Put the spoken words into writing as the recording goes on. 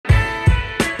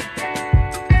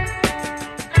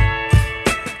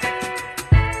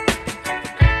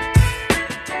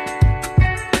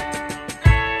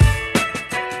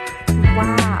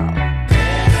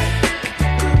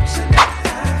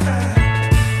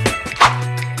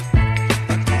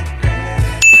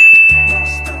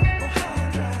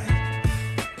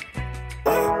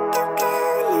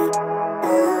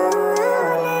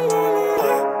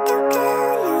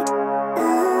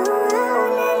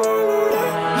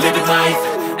Living life,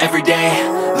 everyday,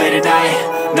 late at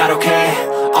night, not okay.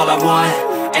 All I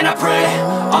want, and I pray,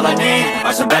 all I need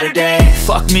are some better days.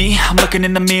 Fuck me, I'm looking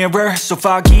in the mirror, so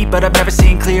foggy, but I've never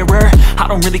seen clearer. I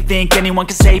don't really think anyone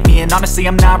can save me, and honestly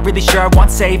I'm not really sure I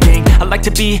want saving. I like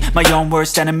to be my own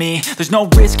worst enemy. There's no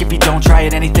risk if you don't try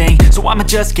at anything, so I'ma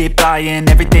just keep buying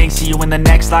everything. See you in the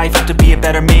next life, have to be a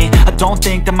better me. I don't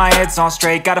think that my head's on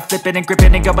straight, gotta flip it and grip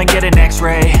it and go and get an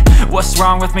x-ray. What's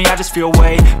wrong with me? I just feel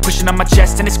weight pushing on my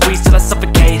chest and it squeezes till I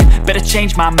suffocate. Better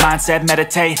change my mindset,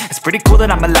 meditate. It's pretty cool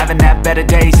that I'm alive and have better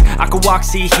days. I could walk,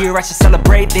 see, hear, I should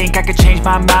celebrate. Think I could change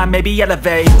my mind, maybe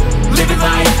elevate. Living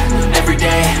life,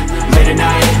 everyday, late at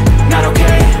night, not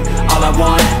okay. All I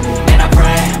want, and I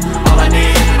pray, all I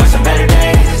need are some better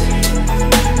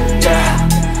days.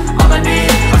 Yeah, all I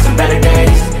need are some better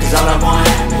days. Cause all I want,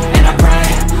 and I pray,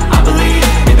 I believe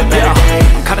in the better days.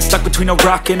 I'm kinda stuck between a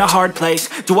rock and a hard place.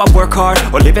 Do I work hard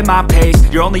or live at my pace?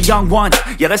 You're only young once,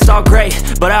 yeah that's all great,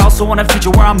 but I also want a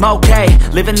future where I'm okay.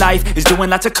 Living life is doing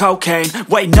lots of cocaine.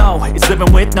 Wait no, it's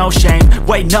living with no shame.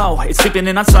 Wait no, it's sleeping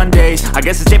in on Sundays. I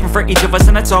guess it's different for each of us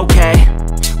and that's okay.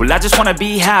 Well I just wanna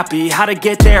be happy, how to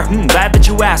get there? Glad that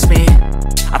you asked me.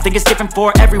 I think it's different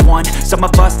for everyone. Some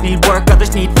of us need work,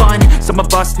 others need fun. Some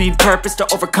of us need purpose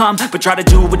to overcome. But try to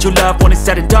do what you love when it's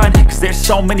said and done, cause there's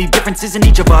so many differences in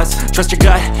each of us. Trust your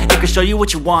gut, it can show you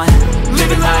what you want.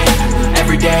 Living life,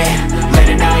 everyday, late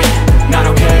at night, not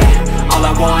okay. All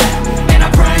I want, and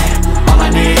I pray, all I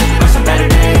need are some better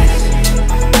days.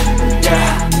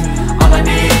 Yeah, all I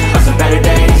need are some better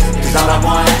days. Cause all I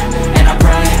want, and I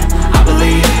pray, I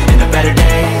believe in the better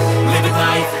days. Living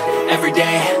life,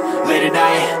 everyday, late at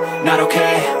night, not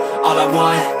okay. All I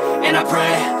want, and I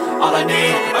pray, all I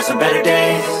need are some better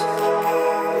days.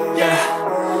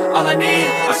 Yeah, all I need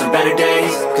are some better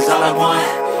days. Cause all I want,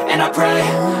 and I pray,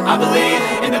 I believe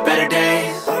in the better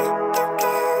days.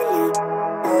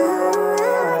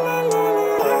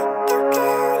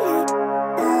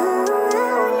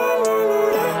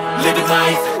 Living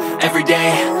life,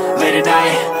 everyday, late at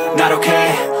night, not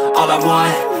okay. All I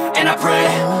want, and I pray,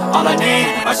 all I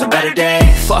need are some better days.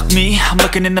 Fuck me, I'm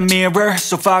looking in the mirror,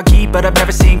 so foggy, but I've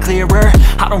never seen clearer.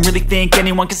 I don't really think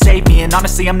anyone can save me, and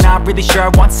honestly I'm not really sure I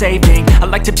want saving. I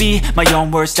like to be my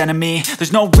own worst enemy.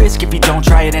 There's no risk if you don't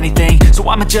try at anything, so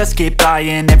I'ma just keep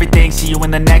buying everything. See you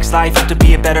in the next life, have to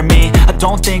be a better me. I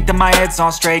don't think that my head's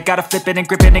on straight, gotta flip it and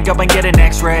grip it and go and get an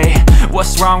x-ray.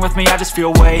 What's wrong with me? I just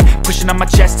feel weight pushing on my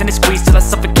chest and it squeezes till I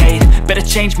suffocate. Better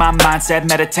change my mindset,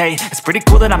 meditate. It's pretty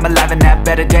cool that I'm alive and have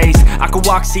better days. I could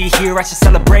walk, see, hear, I should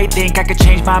celebrate. Think I could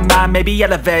change my mind, maybe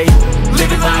elevate.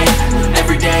 Living life,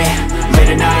 everyday, late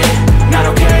at night, not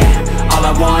okay. All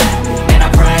I want, and I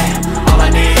pray, all I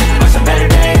need are some better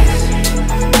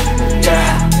days.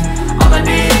 Yeah, all I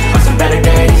need are some better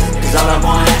days. Cause all I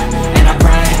want, and I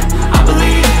pray, I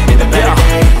believe in the better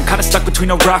days. I'm kinda stuck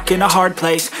between a rock and a hard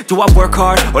place. Do I work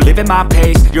hard or live at my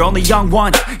pace? You're only young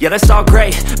once, yeah that's all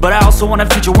great, but I also want a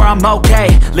future where I'm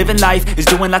okay. Living life is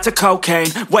doing lots of cocaine.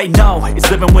 Wait no, it's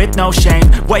living with no shame.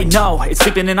 Wait no, it's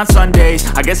sleeping in on Sundays.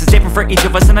 I guess it's different for each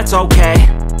of us and that's okay.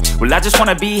 Well I just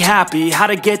wanna be happy, how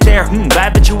to get there?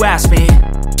 Glad that you asked me.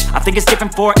 I think it's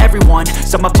different for everyone.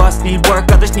 Some of us need work,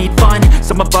 others need fun.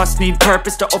 Some of us need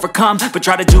purpose to overcome. But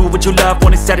try to do what you love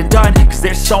when it's said and done, cause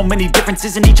there's so many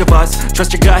differences in each of us.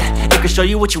 Trust your gut, it can show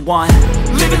you what you want.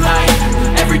 Living life,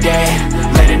 everyday,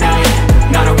 late at night,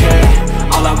 not okay.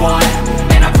 All I want,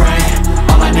 and I pray,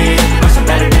 all I need are some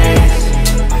better days.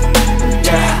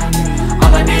 Yeah,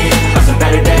 all I need are some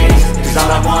better days. Cause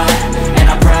all I want, and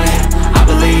I pray, I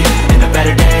believe in the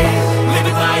better days.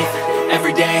 Living life,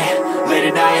 everyday, late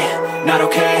at night, not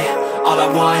okay. All I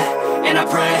want, and I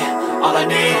pray, all I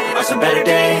need are some better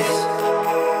days.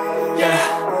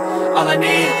 Yeah, all I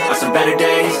need are some better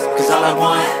days. Cause all I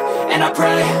want, and I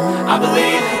pray, I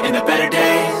believe in the better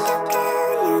days.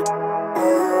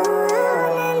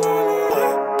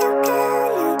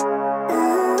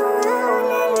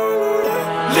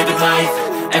 Living life,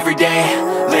 everyday,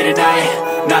 late at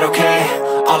night, not okay.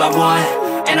 All I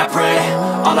want, and I pray,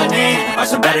 all I need are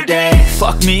some better days.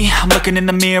 Fuck me, I'm looking in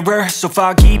the mirror, so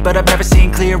foggy, but I've never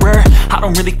seen clearer. I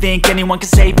don't really think anyone can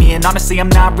save me, and honestly I'm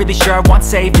not really sure I want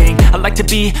saving. I like to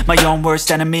be my own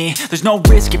worst enemy. There's no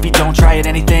risk if you don't try at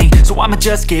anything, so I'ma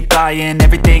just keep buying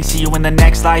everything. See you in the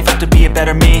next life, have to be a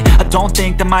better me. I don't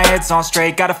think that my head's on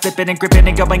straight, gotta flip it and grip it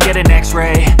and go and get an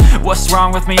x-ray. What's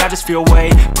wrong with me? I just feel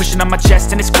weight pushing on my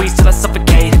chest and it squeezes till I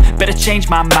suffocate. Better change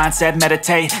my mindset,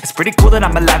 meditate. It's pretty cool that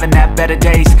I'm alive and have better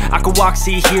days. I could walk,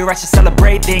 see, hear, I should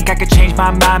celebrate. Think I could change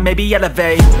my mind, maybe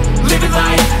elevate. Living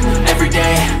life,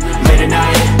 everyday, late at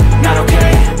night, not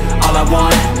okay. All I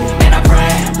want, and I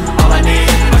pray, all I need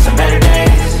are some better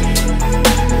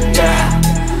days.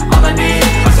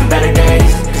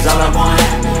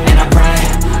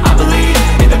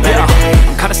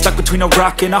 between a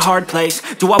rock and a hard place.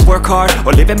 Do I work hard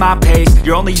or live at my pace?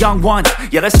 You're only young once,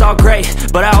 yeah that's all great,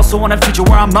 but I also want a future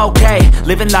where I'm okay.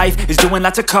 Living life is doing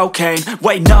lots of cocaine.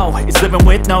 Wait no, it's living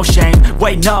with no shame.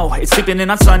 Wait no, it's sleeping in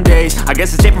on Sundays. I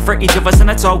guess it's different for each of us and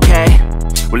that's okay.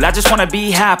 Well I just wanna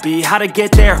be happy, how to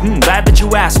get there? Glad that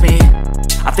you asked me.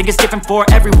 I think it's different for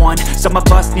everyone. Some of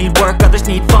us need work, others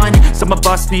need fun. Some of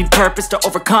us need purpose to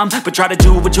overcome. But try to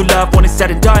do what you love when it's said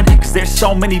and done, cause there's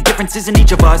so many differences in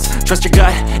each of us. Trust your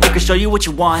gut, it can show you what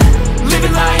you want.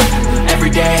 Living life,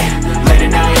 everyday, late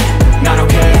at night, not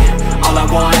okay. All I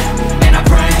want, and I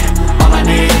pray, all I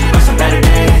need are some better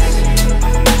days.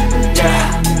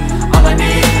 Yeah, all I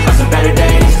need are some better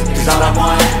days. Cause all I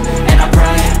want, and I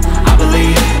pray, I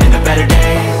believe in the better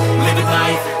days. Living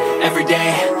life,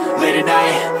 everyday, late at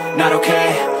night, not okay.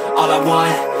 All I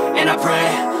want, and I pray,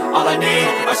 all I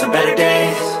need are some better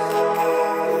days.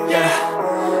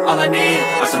 Yeah, all I need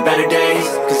are some better days.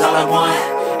 Cause all I want,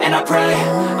 and I pray,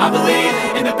 I believe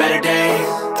in the better days.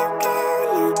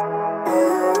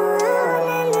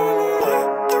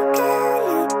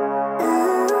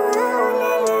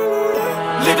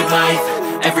 Living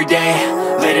life, everyday,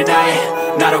 late at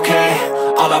night, not okay.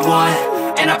 All I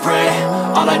want, and I pray,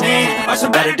 all I need are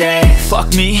some better days.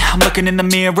 Fuck me, I'm looking in the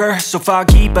mirror, so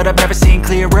foggy, but I've never seen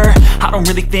clearer. I don't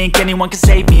really think anyone can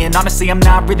save me, and honestly I'm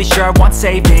not really sure I want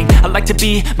saving. I like to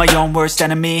be my own worst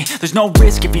enemy. There's no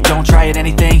risk if you don't try at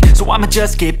anything, so I'ma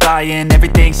just get buying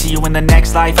everything. See you in the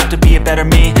next life, have to be a better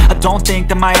me. I don't think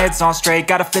that my head's on straight,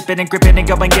 gotta flip it and grip it and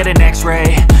go and get an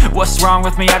x-ray. What's wrong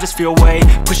with me? I just feel weight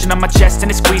pushing on my chest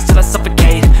and it squeezes till I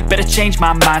suffocate. Better change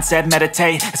my mindset,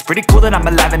 meditate. It's pretty cool that I'm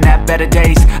alive and have better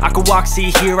days. I could walk,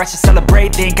 see, hear, I should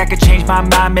celebrate. Think I could change my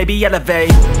mind, maybe elevate.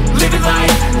 Living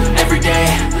life, everyday,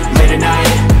 late at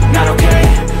night, not okay.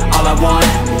 All I want,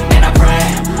 and I pray,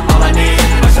 all I need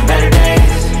are some better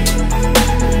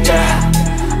days.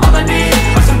 Yeah, all I need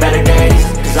are some better days.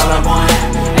 Cause all I want,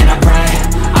 and I pray,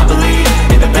 I believe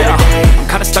in the better days. I'm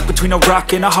kinda stuck between a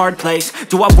rock and a hard place.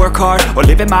 Do I work hard or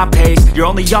live at my pace? You're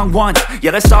only young once,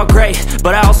 yeah that's all great,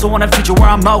 but I also want a future where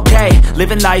I'm okay.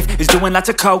 Living life is doing lots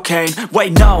of cocaine.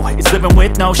 Wait no, it's living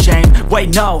with no shame.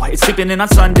 Wait no, it's sleeping in on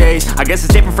Sundays. I guess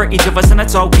it's different for each of us and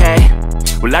that's okay.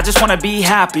 Well I just wanna be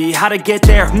happy, how to get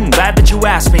there? Glad that you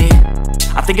asked me.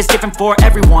 I think it's different for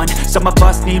everyone. Some of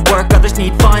us need work, others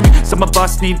need fun. Some of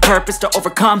us need purpose to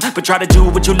overcome. But try to do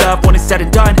what you love when it's said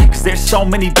and done, cause there's so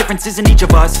many differences in each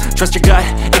of us. Trust your gut,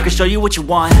 it can show you what you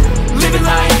want. Living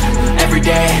life,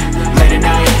 everyday, late at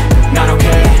night, not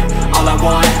okay. All I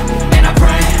want, and I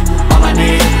pray, all I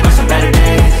need are some better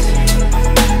days.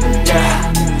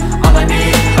 Yeah, all I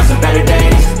need are some better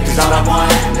days. Cause all I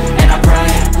want, and I pray,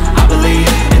 I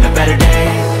believe in the better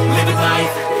days. Living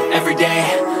life, everyday,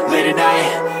 late at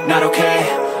night, not okay.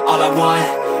 All I want,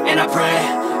 and I pray,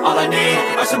 all I need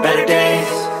are some better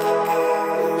days.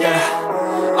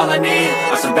 Yeah, all I need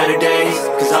are some better days.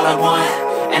 Cause all I want,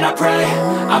 and I pray,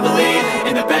 I believe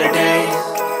in the better days.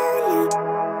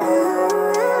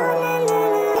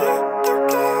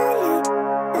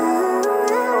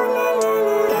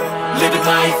 Living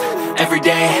life,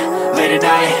 everyday, late at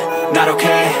night, not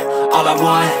okay. All I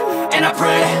want, and I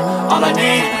pray, all I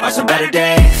need are some better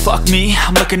days. Fuck me,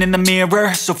 I'm looking in the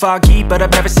mirror, so foggy, but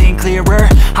I've never seen clearer.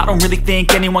 I don't really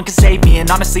think anyone can save me, and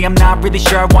honestly I'm not really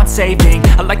sure I want saving.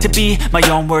 I like to be my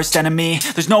own worst enemy.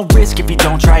 There's no risk if you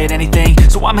don't try at anything,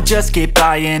 so I'ma just get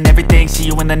buying everything. See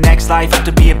you in the next life, have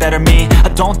to be a better me. I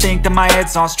don't think that my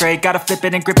head's on straight, gotta flip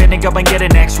it and grip it and go and get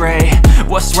an x-ray.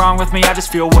 What's wrong with me? I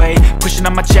just feel weight pushing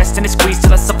on my chest and it squeezes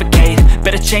till I suffocate.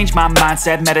 Better change my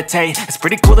mindset, meditate. It's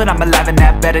pretty cool that I'm alive and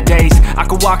have better days. I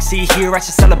could walk, see, hear, I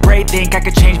should celebrate. Think I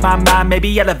could change my mind,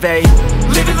 maybe elevate.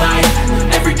 Living life,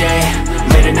 everyday,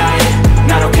 late at night,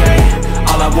 not okay.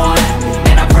 All I want,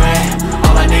 and I pray,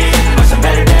 all I need are some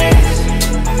better days.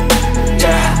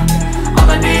 Yeah, all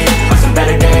I need are some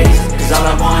better days. Cause all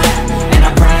I want, and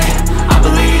I pray, I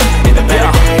believe in the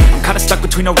better days. I'm kinda stuck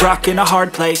between a rock and a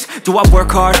hard place. Do I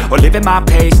work hard or live at my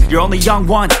pace? You're only young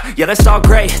once, yeah that's all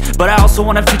great, but I also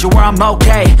want a future where I'm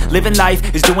okay. Living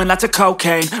life is doing lots of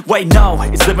cocaine. Wait no,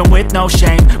 it's living with no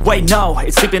shame. Wait no,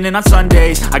 it's sleeping in on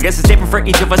Sundays. I guess it's different for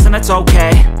each of us and that's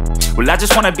okay. Well I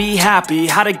just wanna be happy,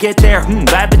 how to get there?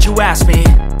 Glad that you asked me.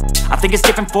 I think it's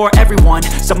different for everyone.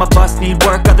 Some of us need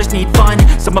work, others need fun.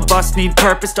 Some of us need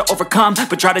purpose to overcome.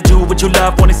 But try to do what you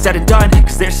love when it's said and done,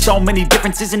 cause there's so many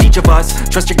differences in each of us.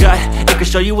 Trust your gut, it can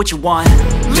show you what you want.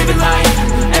 Living life,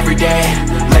 everyday,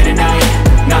 late at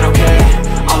night, not okay.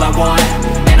 All I want,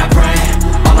 and I pray,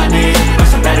 all I need are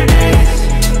some better days.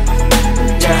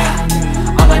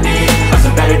 Yeah, all I need are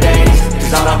some better days.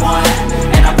 Cause all I want,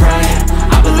 and I pray,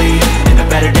 I believe in the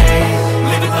better days.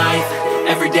 Living life,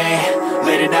 everyday,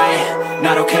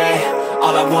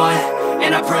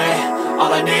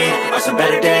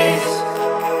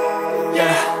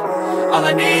 all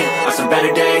I need are some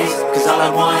better days. Cause all I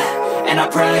want, and I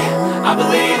pray, I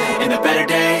believe in the better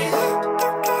days.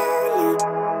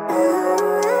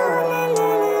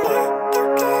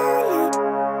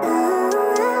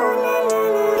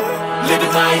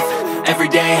 Living life,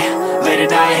 everyday, late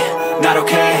at night, not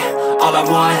okay. All I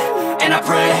want, and I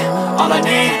pray, all I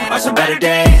need are some better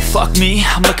days. Fuck me,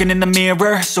 I'm looking in the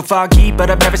mirror, so foggy, but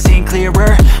I've never seen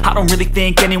clearer. I don't really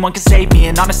think anyone can save me,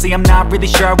 and honestly I'm not really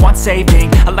sure I want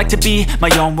saving. I like to be my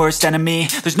own worst enemy.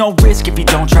 There's no risk if you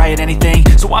don't try at anything,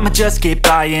 so I'ma just keep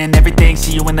buying everything.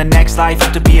 See you in the next life,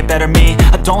 have to be a better me.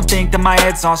 I don't think that my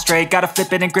head's on straight, gotta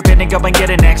flip it and grip it and go and get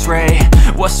an x-ray.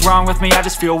 What's wrong with me? I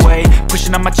just feel weight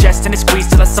pushing on my chest and it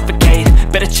squeezes till I suffocate.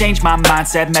 Better change my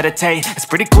mindset, meditate. It's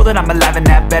pretty cool that I'm alive and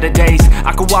have better days.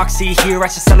 I could walk, see, hear, I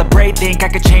should celebrate. Think I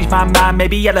could change my mind,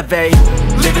 maybe elevate.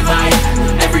 Living life,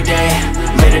 everyday,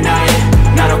 late at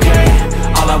night, not okay.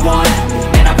 All I want,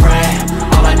 and I pray,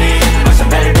 all I need are some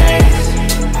better days.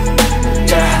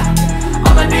 Yeah,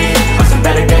 all I need are some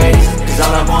better days. Cause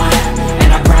all I want,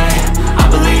 and I pray, I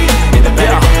believe in the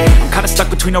better days. I'm kinda stuck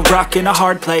between a rock and a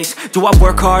hard place. Do I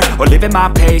work hard or live at my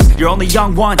pace? You're only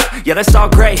young once, yeah that's all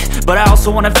great, but I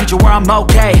also want a future where I'm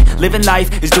okay. Living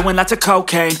life is doing lots of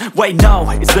cocaine. Wait no,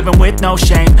 it's living with no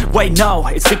shame. Wait no,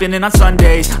 it's sleeping in on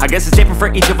Sundays. I guess it's different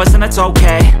for each of us and that's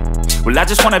okay. Well I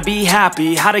just wanna be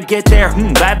happy, how to get there?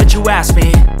 Glad that you asked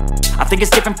me. I think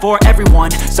it's different for everyone.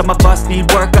 Some of us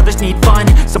need work, others need fun.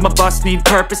 Some of us need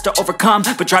purpose to overcome.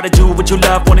 But try to do what you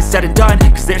love when it's said and done.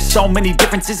 Cause there's so many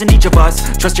differences in each of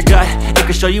us. Trust your gut, it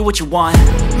can show you what you want.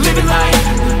 Living life,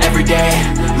 everyday,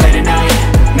 late at night,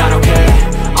 not okay.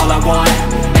 All I want,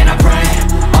 and I pray,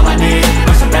 all I need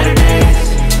are some better days.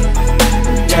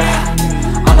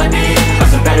 Yeah, all I need are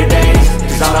some better days.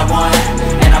 Cause all I want,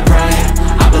 and I pray,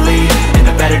 I believe in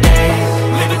the better days.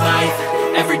 Living life,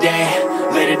 everyday,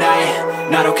 late at night,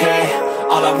 not okay.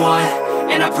 All I want,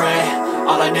 and I pray,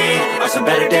 all I need are some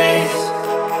better days.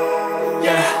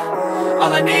 Yeah,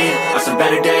 all I need are some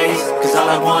better days. Cause all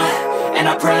I want, and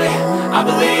I pray, I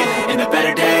believe in the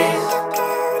better days.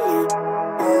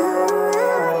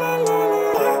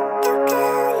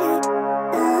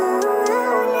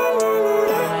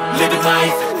 Living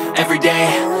life, everyday,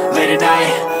 late at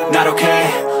night, not okay.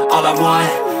 All I want,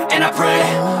 and I pray,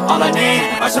 all I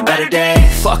need are some better days.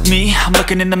 Fuck me, I'm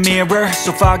looking in the mirror,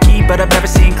 so foggy, but I've never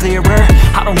seen clearer.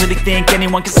 I don't really think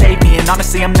anyone can save me, and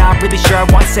honestly I'm not really sure I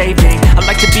want saving. I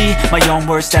like to be my own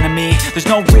worst enemy. There's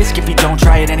no risk if you don't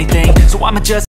try at anything, so I'ma just